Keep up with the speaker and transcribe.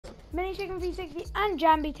Mini Chicken 360 and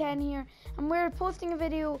Jambi 10 here, and we're posting a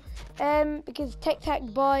video because Tic Tac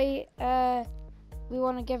Boy, we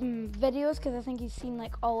want to give him videos because I think he's seen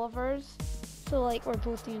like all of ours. So like we're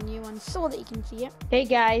posting a new one so that you can see it. Hey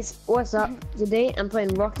guys, what's up? Today I'm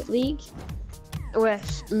playing Rocket League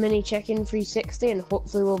with Mini Chicken 360 and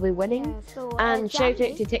hopefully we'll be winning. Yeah, so, and shout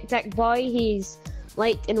Jambi, out to Tic Tac Boy, he's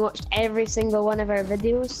liked and watched every single one of our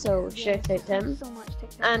videos, so shout out to him. So much, Tic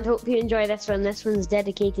Tac And hope you enjoy this one. This one's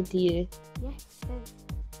dedicated to you. Yes, it is.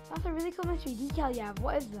 That's a really cool mystery decal you have.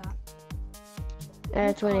 What is that?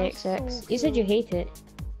 20XX. So You said you cool. hate it.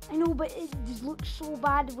 I know, but it just looks so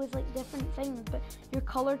bad with like different things. But your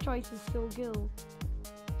color choice is so cool.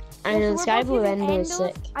 I know, so Sky we're both Blue using Endo is endos.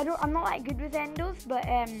 sick. I'm not that good with endos, but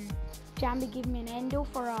Jambi gave me an endo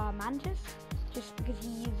for a mantis, just because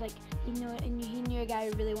he knew a guy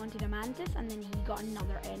who really wanted a mantis, and then he got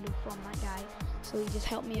another endo from that guy. So he just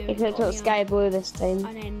helped me out. Except it's Sky Blue this time.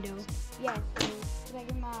 An endo. Yeah. So I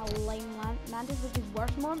gave him a lime mantis, which is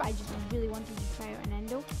worth more, but I just really wanted to try out an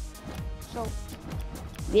endo. So.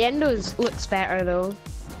 The Endos looks better though.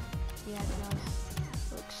 Yeah, it does.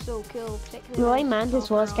 It looks so cool, particularly. The Lime Mantis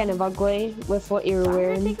was kind of ugly with what you were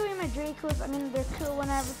wearing. I'm gonna take away my Dracos. I mean, they're cool and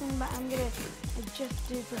everything, but I just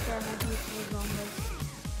do prefer my beautiful zombies.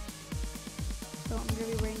 So I'm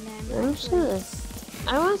gonna be wearing them. I'm just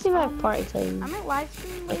I want to see my party time. I might live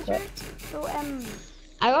stream later. Okay. So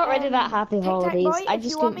I got rid of that Happy Tic Tac Holidays. Boy, I if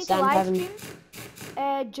just you want couldn't me to stand live having.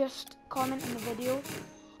 stream, just comment in the video.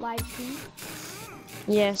 Live stream.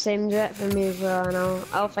 Yeah, same, do it for me as well, and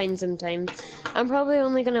I'll find some time. I'm probably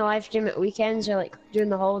only gonna live stream at weekends or like during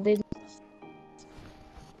the holidays,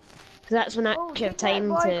 because that's when I actually have time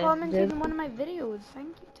Boy to commented do. in one of my videos. Thank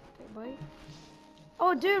you, Tic Tac Boy.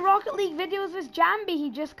 Oh, do Rocket League videos with Jambi. He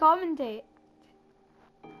just commented.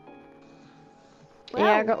 Well,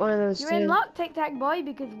 Yeah, I got one of those you're too. in luck, Tic Tac Boy,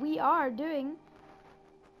 because we are doing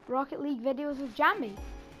Rocket League videos with Jambi.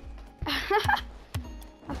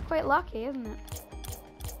 That's quite lucky, isn't it?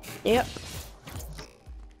 Yep.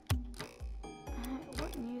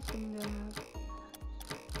 What news thing do I have?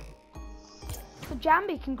 So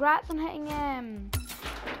Jambi, congrats on hitting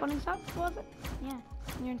 20 subs, was it? Yeah,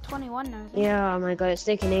 you're in 21 now. Yeah, oh my god, it's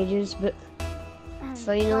taken ages, but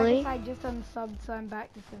finally. So I just unsubbed, so I'm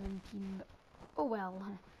back to 17. But oh well.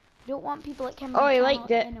 Don't want people that can. Oh, he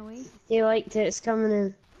liked it. Anyway. He liked it. It's coming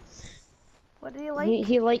in. What did he like?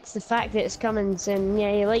 He likes the fact that it's coming soon.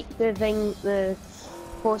 Yeah, he liked the thing, the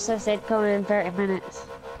post I said coming in 30 minutes.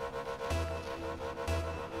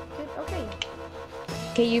 Good, okay.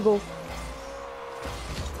 Okay, you go.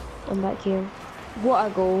 I'm back here. What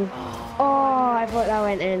a goal. Oh, I thought that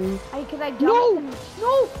went in. Because I jumped. No! And...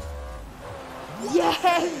 No!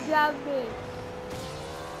 Yes, Jambi.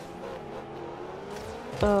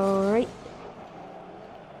 Alright.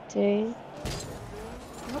 Two.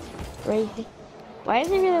 Right. Why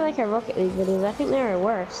is it really like our Rocket League videos? I think they're our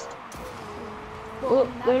worst. Well,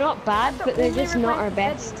 they're not bad, but they're just not our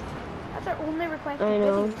best. Video. That's our only requested I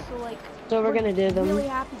know. video, so like. So we're gonna do them. Really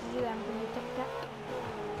happy to do them for you, Tic Tac.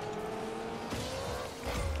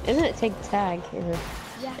 Isn't it Tic Tac?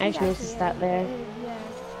 Yeah, I just noticed that there. Yeah.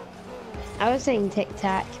 I was saying Tic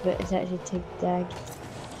Tac, but it's actually Tic Tac.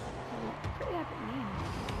 Pretty epic name.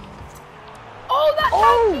 Oh, that's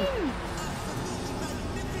Oh!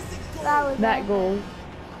 That was That goal.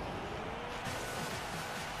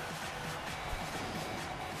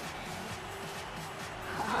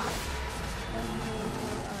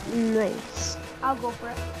 Nice. I'll go for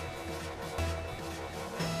it.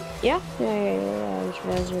 Yeah? Yeah. I just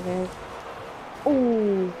realized you're there.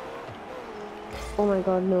 Oh! Oh my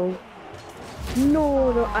god, no.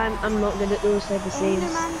 No, I'm not good at those type of saves.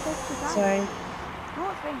 Sorry. No,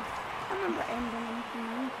 it's fine. I remember ending in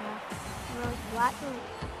Minecraft. Where it was black or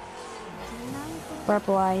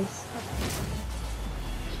Purple eyes.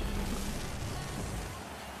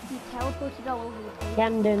 you teleported all over the place. Yeah,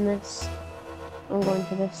 I'm doing this. I'm going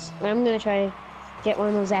for this. I'm gonna try to get one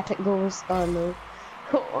of those epic goals. Oh no.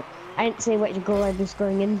 I didn't say which goal I was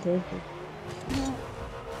going into.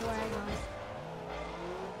 Where I go.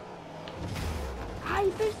 Ah,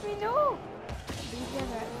 you pushed me, no! These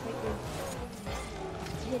guys are quite good.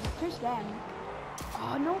 Yeah, just push them.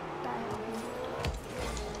 Oh no! That happened.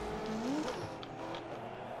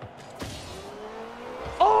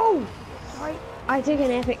 Oh! Sorry. I took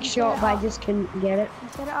an epic shot, but I just couldn't get it. You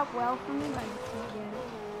set it up well for me, but I just can't get it.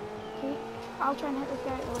 Okay, I'll try and hit this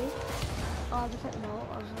guy out of the way. Oh, I'll just hit the ball.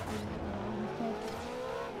 I'll just hit the ball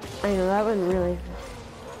instead. I know, that wasn't really...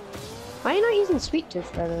 Why are you not using Sweet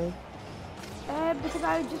Tooth, by the way? Because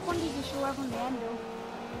I just wanted to show everyone the endo.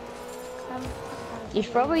 You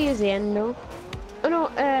should probably use the endo. Oh no,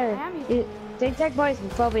 am using Tic Tac Boys have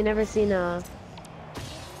probably never seen a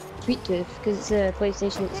Sweet Tooth because it's a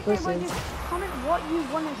PlayStation exclusive. Just comment what you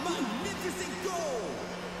want to see.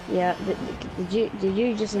 Yeah, did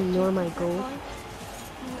you just ignore my goal?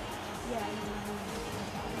 Yeah.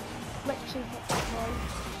 Literally,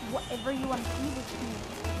 whatever you want to see, which you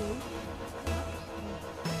do.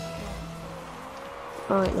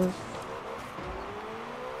 Alright, no.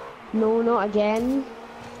 No, not again.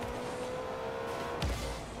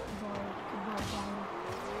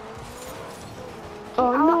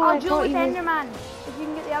 Oh no, I'll duel with Enderman if you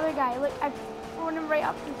can get the other guy. Look, I've thrown him right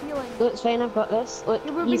up the ceiling. Look, it's fine, I've got this. Look,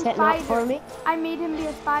 he's hitting up for me. I made him be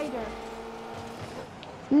a spider.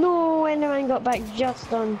 No, Enderman got back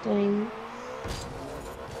just on time.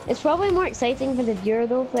 It's probably more exciting for the viewer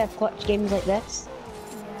though if we have clutch games like this.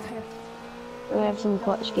 Yeah. We have some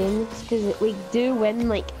clutch games because we do win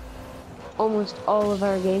like almost all of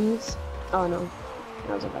our games. Oh no,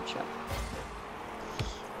 that was a bad shot.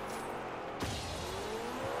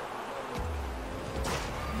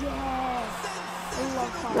 Yes. I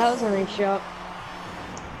love that. That was a nice shot.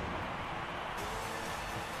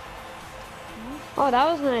 Oh,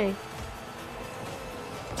 that was nice.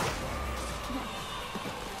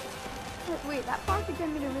 Wait, that part is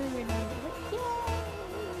gonna be really weird now. Like, yay!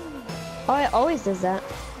 Oh, it always does that.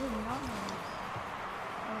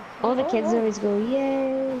 All the kids always go,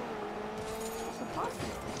 yay. It's a party.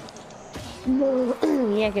 No,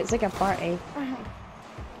 yeah, it's like a party.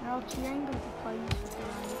 They're all cheering because the clowns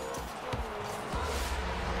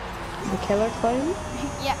The killer clown?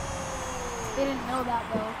 Yeah. They didn't know that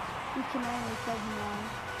though. We can only say no.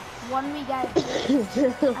 One we got and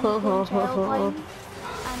child line,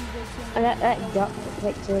 and they can that duck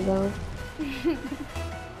picture though.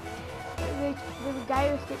 There's a guy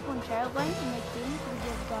who escaped on child line and they came to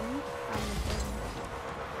give guns and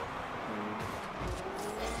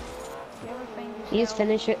they You just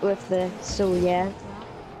finish it with the so yeah.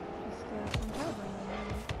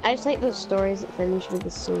 I just like those stories that finish with the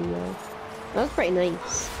so yeah. That was pretty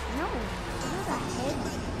nice. No, that head.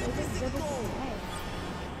 They just dribble to the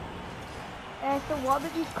head. So what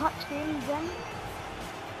did you cut games in?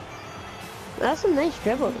 That's some nice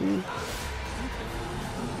dribbling.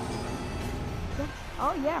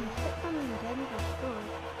 Oh yeah, I'm 610 for sure.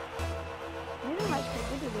 Maybe I might get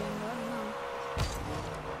good at it, I don't know.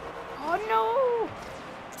 Oh no!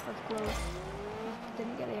 That's close. Just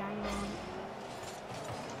didn't get the angle on it.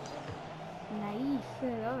 Nice.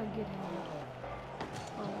 That was a good one.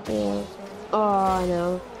 Yeah. Oh no.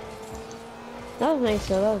 That was nice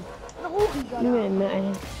though. No, he got You it. admit I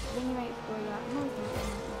did. Then you might score that. No, he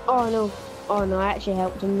didn't. Oh no. Oh no, I actually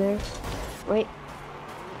helped him there. Wait.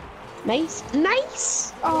 Nice.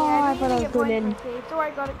 Nice! Oh, Yeah, I thought I was going in. Don't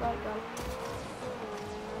worry, got it.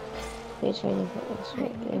 Wait, trying to put this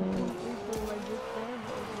right there.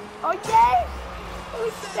 Oh yes!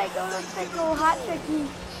 Let's take a hat trick each.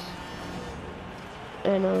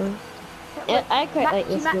 I know. Yeah, I quite like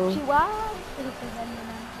this goal.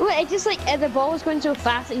 Look, it just like the ball was going so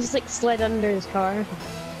fast, it just like slid under his car.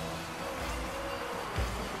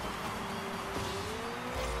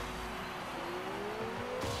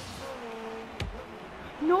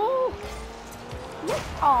 No! Yes!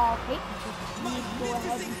 Oh, okay. Go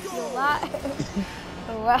ahead and steal that.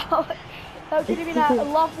 Oh well. That could have been a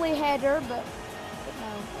lovely header, but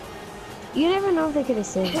no. You never know if they could have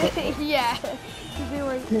saved it. Yeah, because they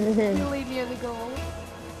were really near the goal.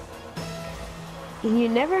 You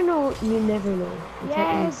never know, you never know.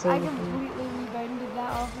 Yes, I completely rebounded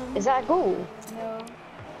that off him. Is that a goal? No.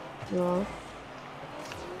 No.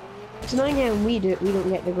 So now again we do it, we don't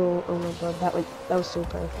get the goal. Oh my god, that was so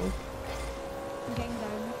perfect. I'm getting down.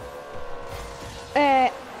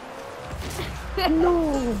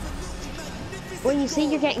 No. When you say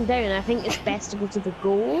you're getting down, I think it's best to go to the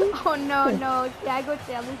goal. Oh no, no. Yeah, I go to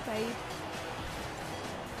the other side.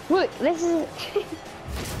 Look, this is...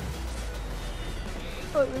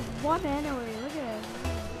 Oh, it was one anyway. Look at it.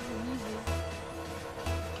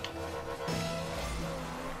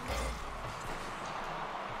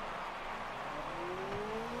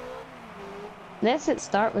 This at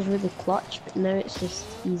start was really clutch, but now it's just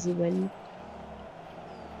easy win.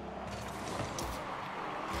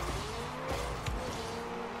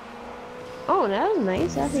 Oh, that was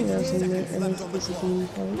nice. I think that was a nice piece of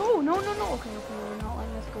gameplay. No. Okay, we're not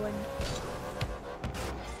letting this go in.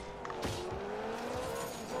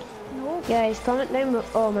 No. Guys, comment down below.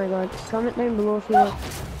 Oh my god, comment down below if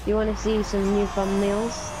you want to see some new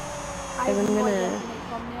thumbnails. I'm I'm gonna.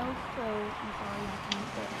 thumbnails,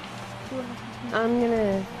 so I'm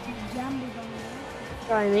gonna Jambies on there.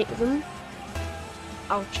 try and make them.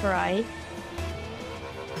 I'll try.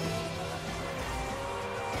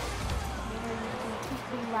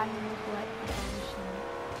 randomly select the position.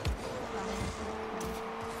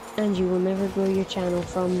 And you will never grow your channel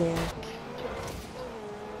from there.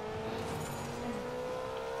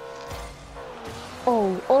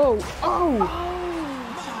 Oh, oh, oh!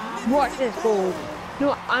 Watch this goal.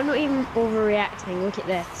 No, I'm not even overreacting. Look at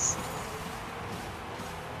this.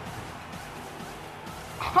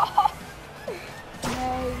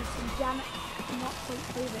 Nice. And Janet not quite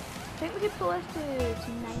save it. I think we could pull this to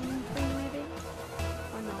 9 for you maybe?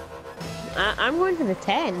 Or not? I'm going for the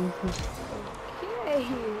 10. Okay.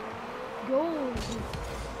 Goals.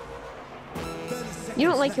 You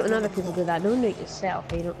don't like it when other people do that. Don't do it yourself.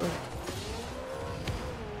 You don't like.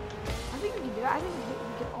 I think we can do it. I think we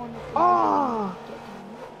get on the field. Oh!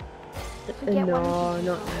 Get No, one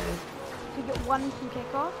not from now. we get one from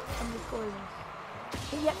kickoff and we score this.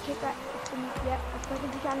 So, yep, kick that. Yep, as quick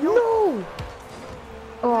as you can. No!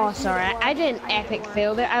 Oh, Actually, sorry. it I did an worked. I epic did it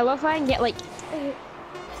fail there. I love how I can get like.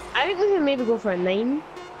 I think we can maybe go for a 9.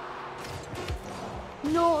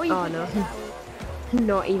 No, you Oh, can no. get that way.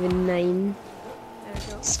 Not even 9. There we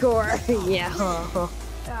go. Score. Yeah.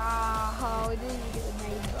 Ah, we didn't even get the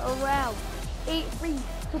 9. Oh well. 8-3.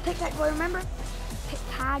 So tic tac boy, remember? Tic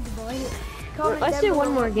tag boy. Comment Let's down do below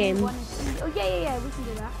one more what you game. wanna see. Oh yeah, we can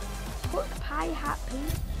do that. Pork pie hat pink.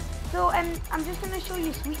 So I'm just gonna show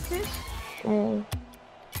you sweet tooth. So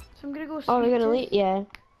I'm gonna go sweet Oh, we're gonna tooth. leave.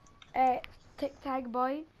 Yeah. Tic Tag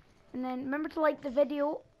Boy, and then remember to like the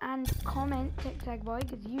video and comment Tic Tag Boy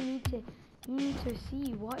because you need to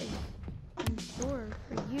see what is in store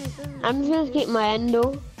for you. So I'm just gonna keep my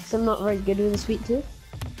endo because I'm not very good with a sweet tooth.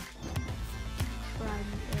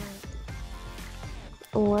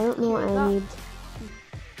 Oh, I don't know what I need.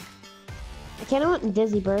 I kind of want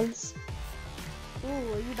Dizzy Birds. Oh,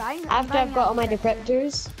 are you buying? After I've got all my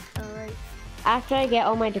decryptors. Alright. After I get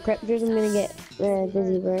all my decryptors, I'm gonna get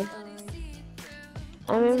Dizzy Bird.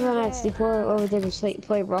 I remember when I had Sleepover, all we did was like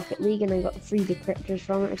play Rocket League and I got free decryptors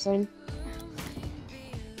from it or something.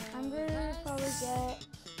 I'm gonna probably get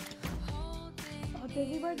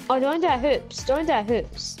Dizzy Bird. Oh, don't do hoops. Don't do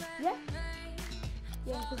hoops. Yeah.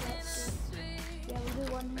 Yeah, so that's good. Yeah, we'll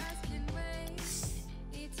do one.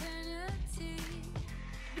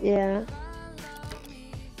 Yeah.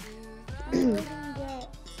 I'm gonna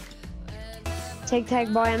get Tic Tac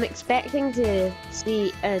Boy, I'm expecting to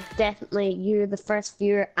see definitely you're the first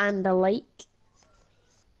viewer and a like.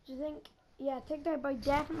 Do you think, yeah, Tic Tac Boy,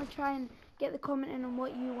 definitely try and get the comment in on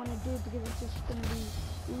what you want to do because it's just going to be,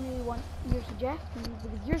 we really want your suggestions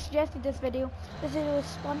because you suggested this video. This video is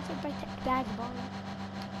sponsored by Tic Tac Boy.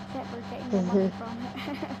 Except we're getting the money from it.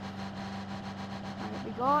 Alright,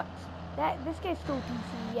 we got, this guy's still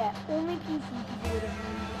PC, yeah, only PC people would have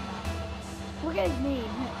named it that. Look at his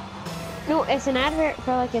name. No, it's an advert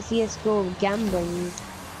for like a CSGO gambling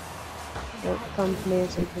company or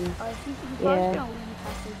something. Yeah.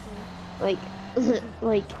 Like,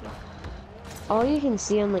 like, all you can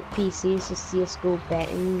see on like PC is just CSGO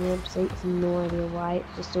betting websites and no idea why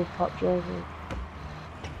it's just so popular.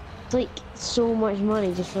 It's like so much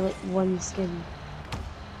money just for like one skin.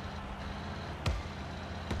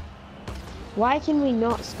 Why can we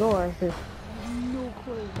not score? No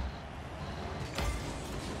clue.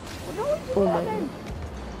 Oh my god.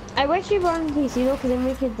 I wish we were on PC though, because then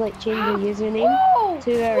we could like change our username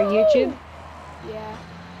to our YouTube. Yeah.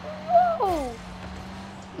 Whoa!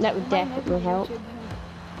 That would definitely help.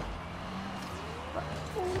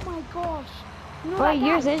 Oh my gosh. You know Oh, that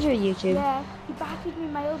yours guy? is your YouTube. Yeah, he batted me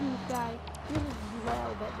mild in this guy. Yours is a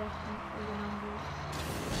little bit different for the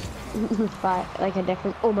numbers. But like a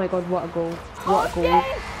different. Oh my god, what a goal! What a goal!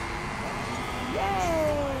 Yes!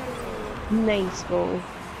 Yay! Nice goal.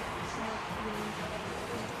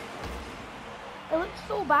 It looks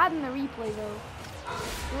so bad in the replay though.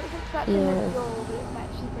 It looks like such a missed goal, but it's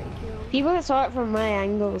actually pretty cool. People that saw it from my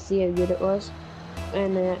angle will see how good it was.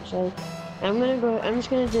 And actually, I'm just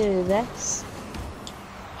gonna do this.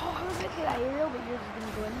 Oh, I was going to say that aerial, but yours is going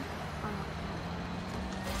to go in. Oh,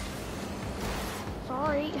 no.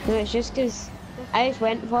 Sorry. No, it's just because I just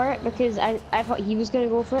went for it because I thought he was gonna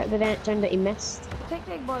go for it, but then it turned out he missed. Tic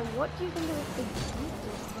Tac Boy, what do you think of this big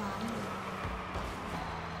sweetness plan?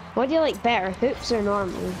 What do you like better, hoops or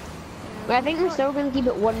normal? Well, I think we're still gonna keep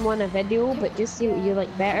it 1-1 a video, but just see what you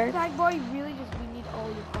like better. Tic Tac Boy, really just we need all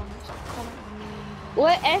your comments. Comment me.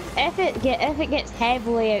 Well, if it gets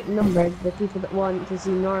heavily outnumbered, the people that want to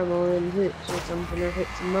see normal and hoops or something, or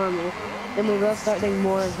hoops and normal, then we will start doing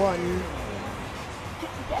more of one.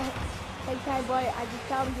 Tic Tac Boy, I just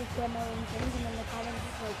tell them to say a million things, and then the comments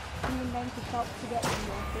is like, even down to shop to get some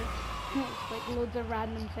water. It's like loads of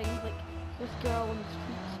random things, like this girl on the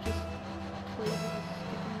streets just plays with a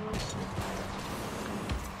skipping rope.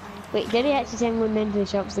 Wait, did he actually send one into the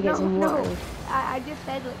shops to get some water? No. I just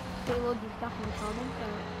said like say loads of stuff in the comments. I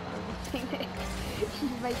was just saying that you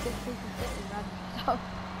might just take a sit and random stuff.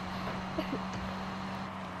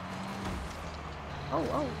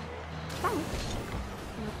 Oh. Thanks.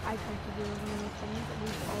 I tried to do one of those things that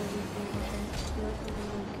we've always been really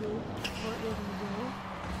cool. Or it wasn't good.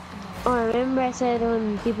 Oh, I remember I said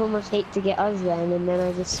people must hate to get us then, and then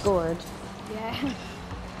I just scored. Yeah.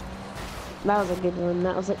 That was a good one.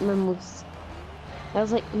 That was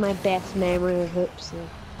like my best memory of hoops. So.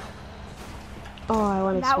 Oh, I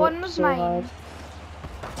want to That one was so mine. Hard.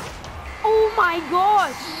 Oh my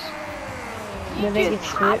gosh! You just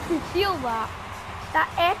had to feel that. That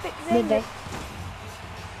epic thing. You did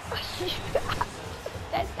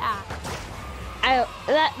that.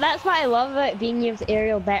 That's what I love about being able to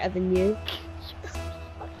aerial better than you.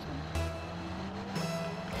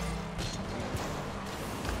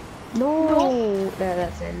 No,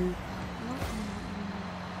 that's in.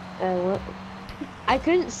 What? I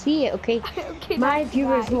couldn't see it. Okay, okay my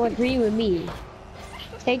viewers will agree with me.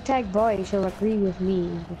 Tag boy shall agree with me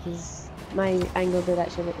because my angle did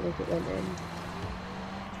actually look like it went in.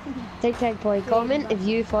 Tag boy, comment if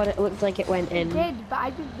you thought it looked like it went in. It did, but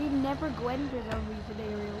I just did never go in for some reason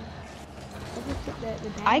aerial. I just took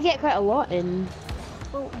the I get quite a lot in.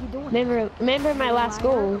 Well, you don't. Remember my last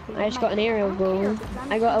goal? I just got an aerial goal.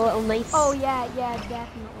 I got a little nice. Oh yeah,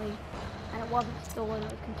 definitely. And it wasn't stolen.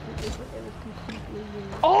 It was completely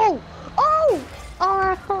used. Oh!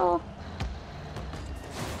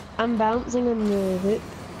 I'm bouncing on the hook.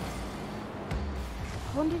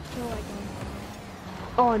 I wonder if I can.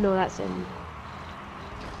 Oh no, that's in.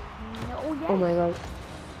 No, oh yeah. Oh my god.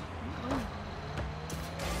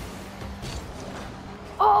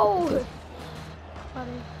 Oh!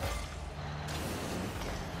 Buddy.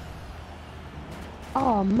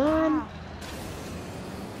 Oh man.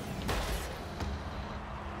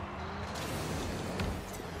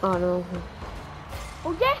 Oh no.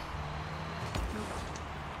 Oh yes!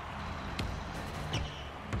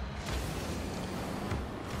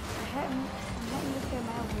 I'm hitting this guy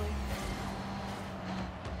mildly.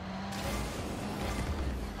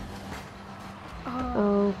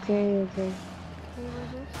 Okay. Where's this?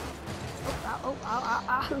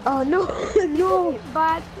 Oh no, no!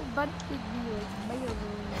 But it's like mildly.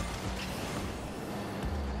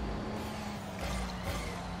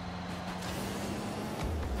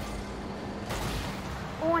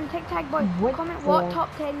 Oh, and Tag boy, comment what top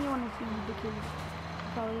 10 you want to see because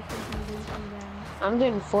probably something from them. I'm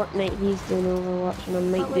doing Fortnite, he's doing Overwatch, and I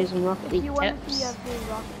might do some Rocket League tips. If you want to see us do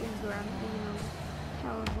Rocket League or anything,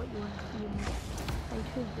 tell us what you want to see and I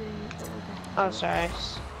should do it. Oh, sorry. I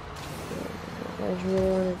just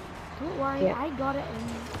really want to... Don't worry, I got it in.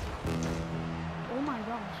 Oh my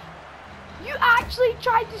gosh. You actually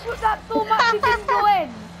tried to shoot that so much it didn't go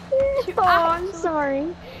in! I'm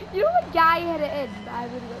sorry. You know what guy hit it in, but I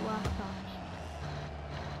would have got last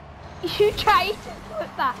touch. You tried to put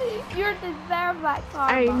that. You deserve that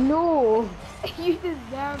karma. I know. You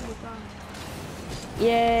deserve the karma.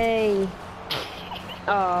 Yay.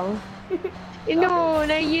 Oh. No,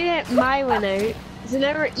 now you hit my one out. It's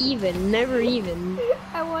never even.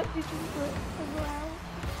 I wanted to do it as well.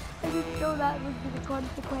 I didn't know that was the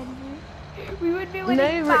consequences. We would be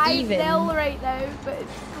winning 5-0 right now, but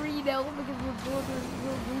it's 3-0 because we're both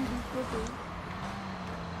losing quickly.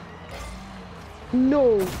 No.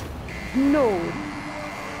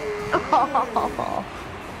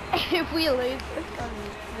 If we lose, it's gonna be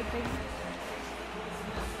sleeping.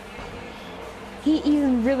 He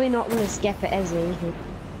even really not gonna skip it, is he?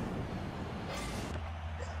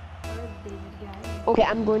 Okay,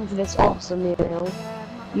 I'm going for this awesome aerial.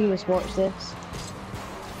 You just watch this.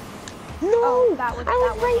 No! I was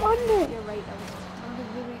right under it! You're right, that was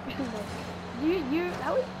really close.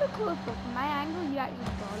 That was so close, but from my angle, you actually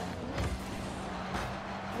got it.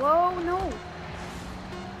 Whoa, no!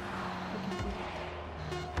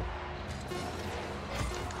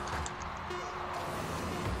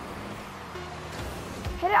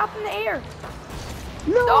 Hit it up in the air!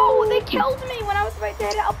 No! Oh, they killed me when I was about to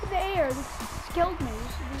hit it up in the air. They killed me.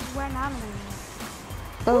 They weren't having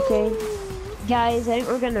it. Okay. Guys, I think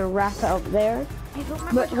we're gonna wrap it up there.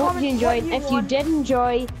 But hope you enjoyed. If you did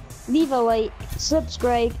enjoy, leave a like,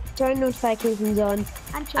 subscribe, turn notifications on,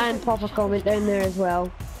 and pop a comment down there as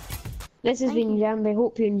well. This has been Jambi.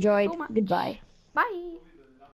 Hope you enjoyed. Goodbye. Bye.